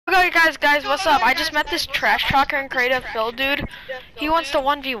Guys, what's up? I just met this trash talker and creative Phil dude. He wants to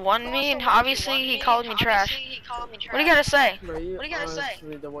 1v1 me, and obviously he called me trash. What do you gotta say? Bro, you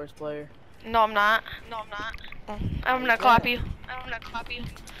honestly the worst player. No, I'm not. I'm gonna clap you.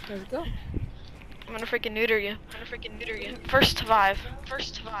 Let's go. I'm gonna freaking neuter you. First to five.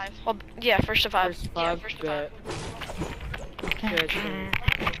 Well, yeah, first to five. First five, bet.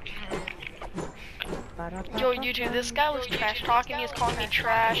 Yo, YouTube, this guy was trash talking. He's calling me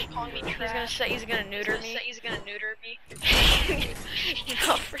trash. He's gonna say he's gonna neuter me.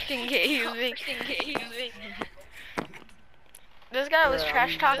 How freaking gay using. This guy was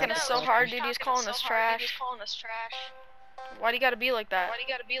trash talking us so hard, dude. He's calling us trash. Why do you gotta be like that? I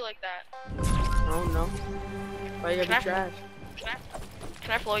don't know. Why you gotta be trash?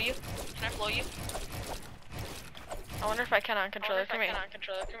 Can I flow you? I wonder if I can on controller. Come here.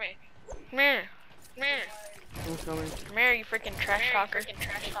 Come here. I'm coming. Come here, you freaking trash talker.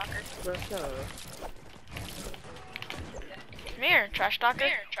 Bro, shut up. Come here, trash talker.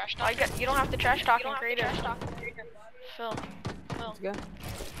 You don't have to trash talk in creative. Phil. Let's go.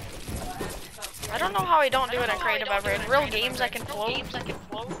 I don't know how I don't do it in creative ever. In real games I can float.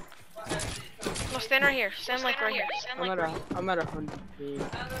 No, stand right here. Stand like right here. I'm at 100 feet.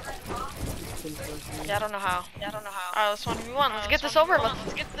 Yeah, I don't know how. Alright, let's 1v1. Let's get this over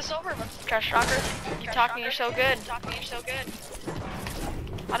with. Trash talker. You talking, you're so good.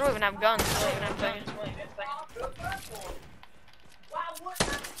 I don't even have guns.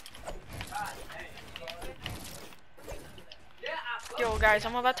 Yo, guys,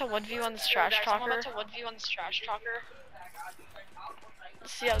 I'm about to 1v1 this trash talker.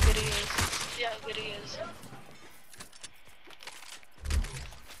 Let's see how good he is.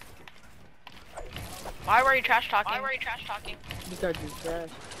 Why were you trash talking? Because you're trash.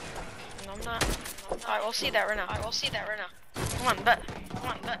 No, I'm not. Alright, we'll see that right now. Come on, bet.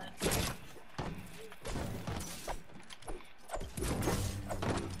 What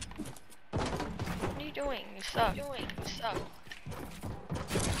are you doing? You suck.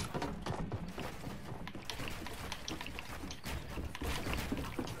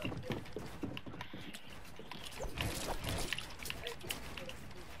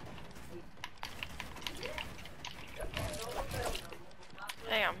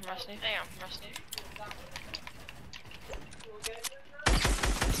 Damn, Rusty.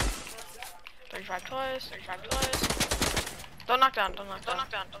 35 twice. Don't knock down.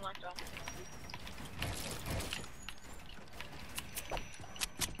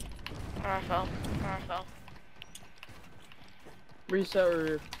 Alright, fell. Reset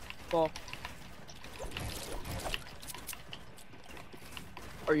or fall.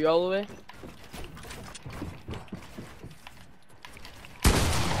 Are you all the way?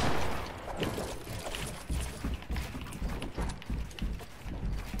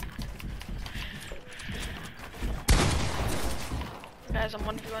 Guys, I'm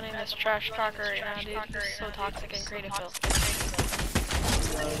 1v1ing this trash talker right now, dude. He's so toxic and creative, Phil.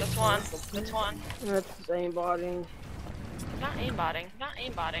 That's one. That's aimbotting. Not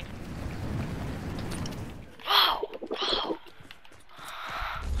aimbotting.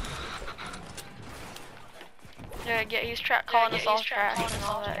 Yeah, he's calling us all trash and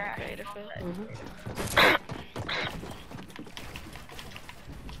all that in creative, Phil.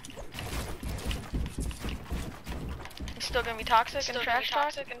 He's still gonna be toxic and trash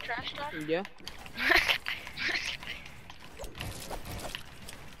talk? Yeah.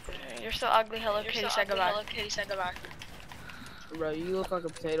 You're so ugly, Hello Kitty said goodbye. Bro, you look like a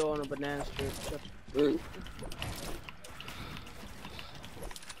potato on a banana strip.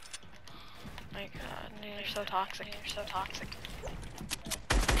 My god, dude, you're so toxic.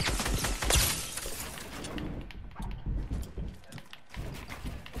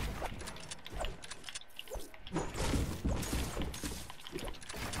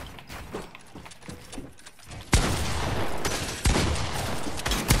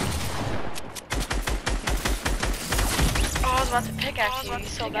 I was about to pickaxe you,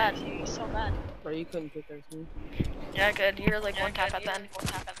 so bad. Bro, you couldn't pickaxe me. Yeah, I could. You were like one tap at the end.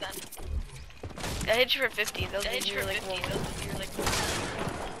 I hit you for 50. Those of you were like, whoa.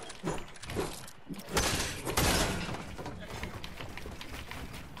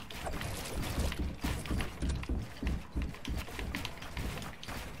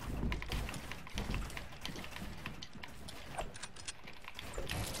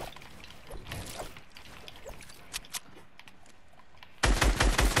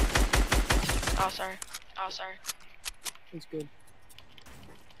 Oh, sorry. It's good.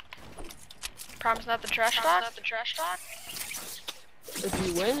 Promise not the trash talk? If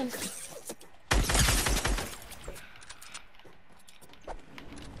you win.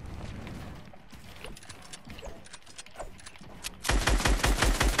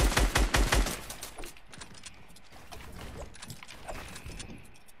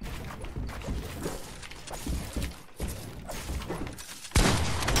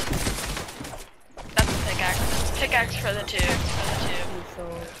 pickaxe for the two. You're so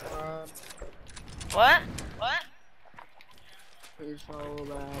bad. What? What? You're so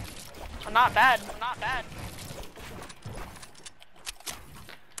bad. I'm not bad. I'm not bad.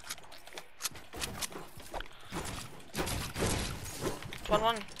 One.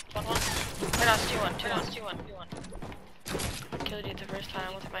 Wait, no, it's 2-1. I killed you the first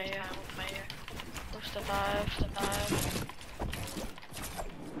time with my First to five.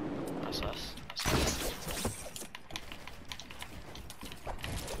 That's us.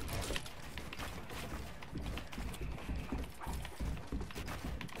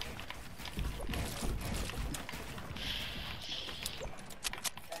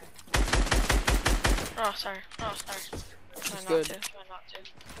 Oh, sorry. It's good. Try not to.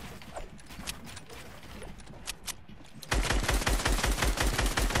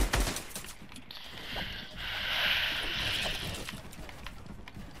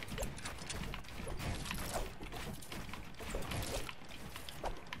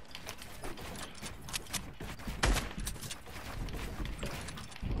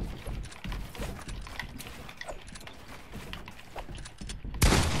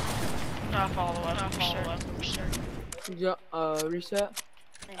 I'll follow the left for sure. Yeah, reset?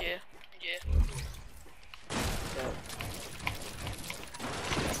 Yeah.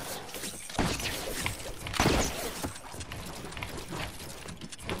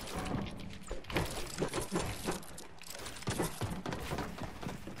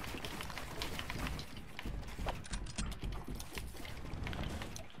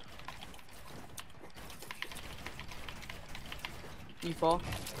 You fall?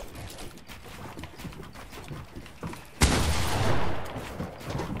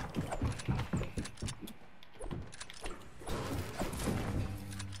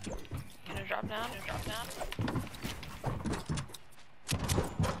 Gonna drop down.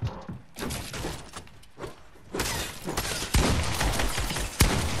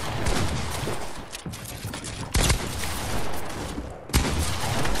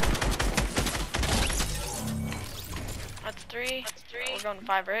 That's three. We're going to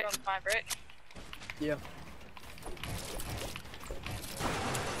 5, right? Yeah.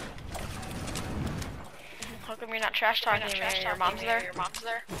 How come you're not trash talking me? Your mom's there?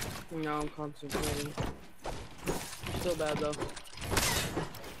 No, I'm concentrating. Still bad though.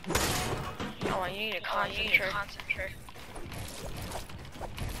 Oh, you need to concentrate. I'm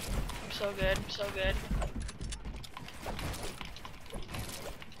so good.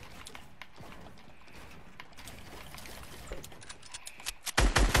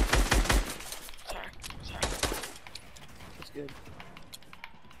 Sorry. That's good.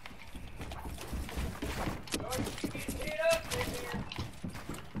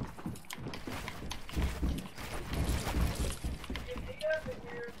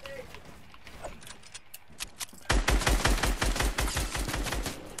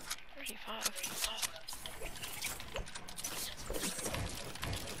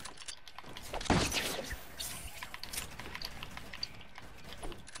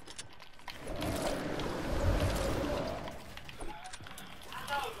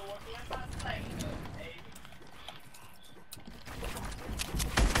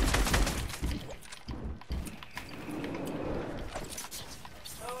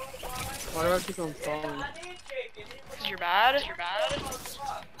 Why do I keep on falling? Cause you're bad.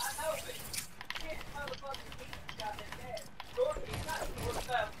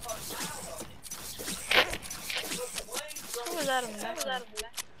 Who was that?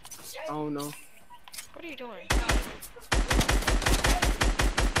 Oh no. What are you doing?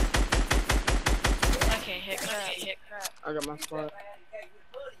 I can't hit crap. I got my spot.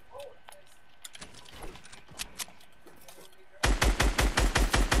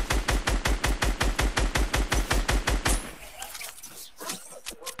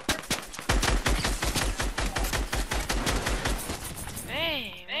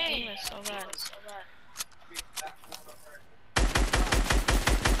 Dang, my aim is so bad.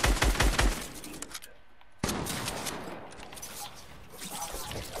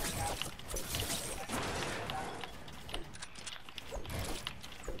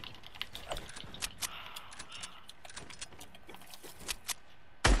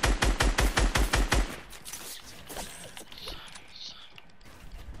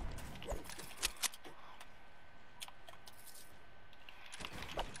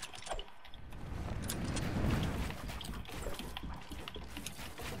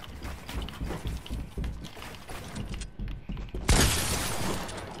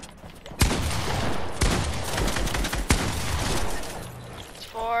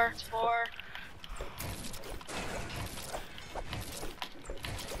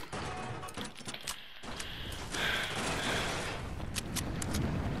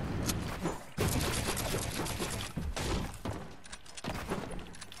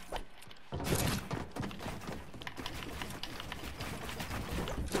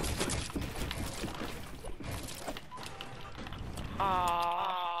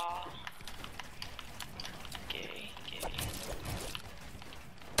 Ah. Gay.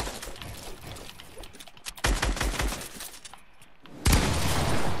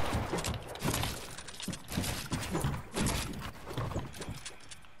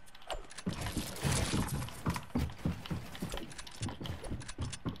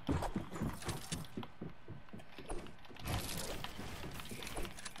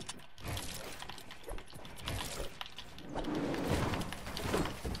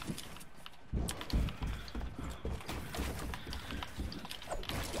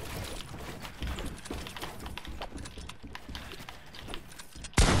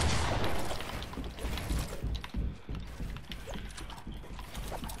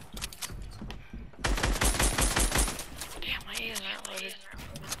 Damn, my ears aren't loaded.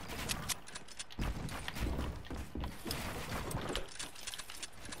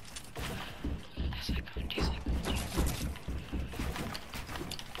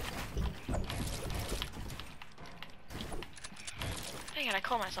 Dang it, I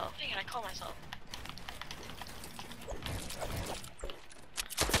call myself.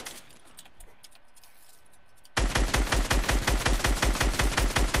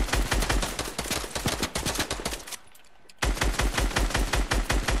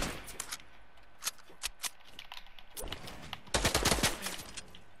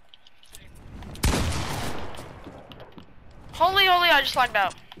 Holy, I just lagged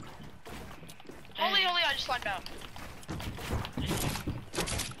out. Holy, I just lagged out.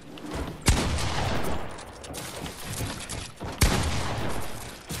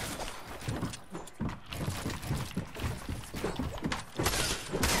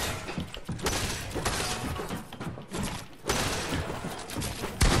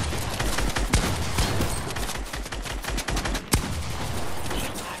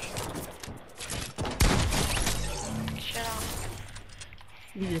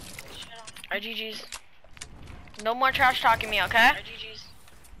 Yeah. Alright, GG's. No more trash talking me, okay?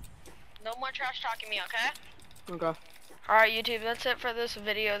 No more trash talking me, okay? Okay. Alright, YouTube, that's it for this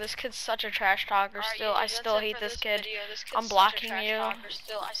video. This kid's such a trash talker. I still hate this kid. I'm blocking you. I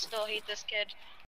still hate this kid.